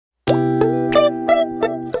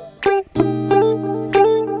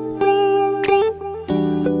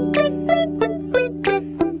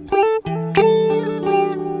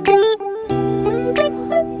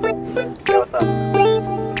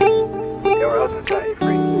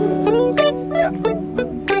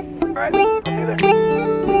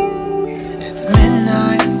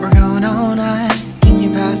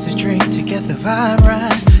vibe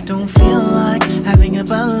right. Don't feel like having a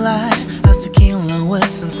Bud Light. How's tequila with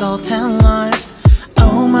some salt and lime?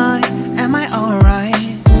 Oh my, am I alright?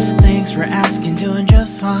 Thanks for asking, doing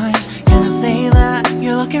just fine. Can I say that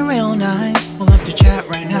you're looking real nice? We'll have to chat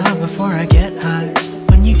right now before I get high.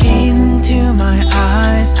 When you gaze into my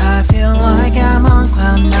eyes, I feel like I'm on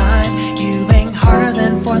cloud nine. You bang harder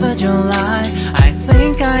than 4th of July. I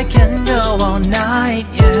think I can go all night,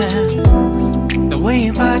 yeah. The way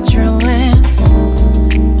you bite your lips,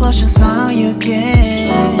 blush and smile you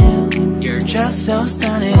give, you're just so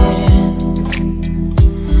stunning.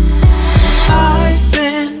 I've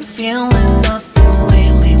been feeling nothing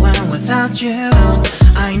lately when without you.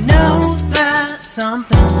 I know that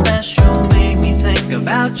something special made me think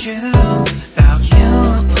about you. About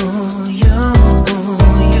you, you,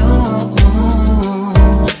 you.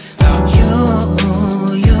 About you,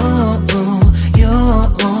 you, you.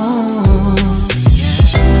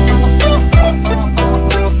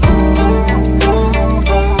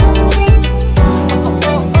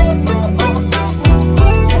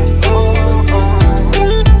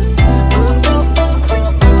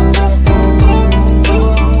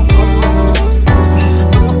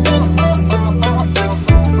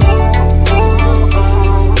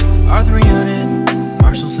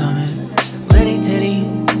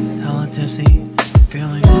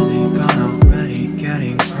 Feeling dizzy, gone already,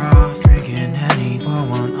 getting cross, drinking Henny, pour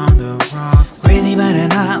one on the rocks. Crazy but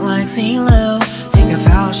not like CeeLo. Take a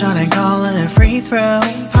foul shot and call it a free throw.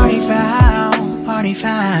 Party foul,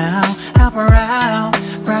 help her out,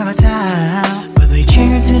 grab a towel. But they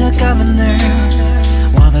cheered to the governor,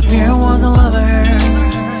 while the beer was a lover.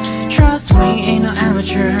 Trust me, ain't no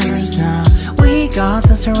amateurs, nah. We got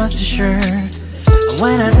this, so rest assured.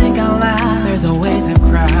 When I think out loud, there's always a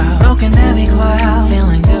crowd. Smoking heavy cloud,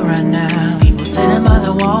 feeling good right now. People sitting by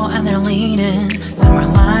the wall and they're leaning. Some are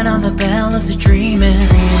lying on the bed, lucid dreaming.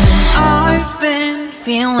 I've been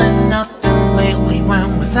feeling nothing lately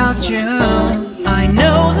when without you. I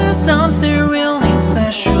know that something really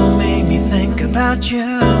special made me think about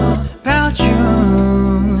you. About you.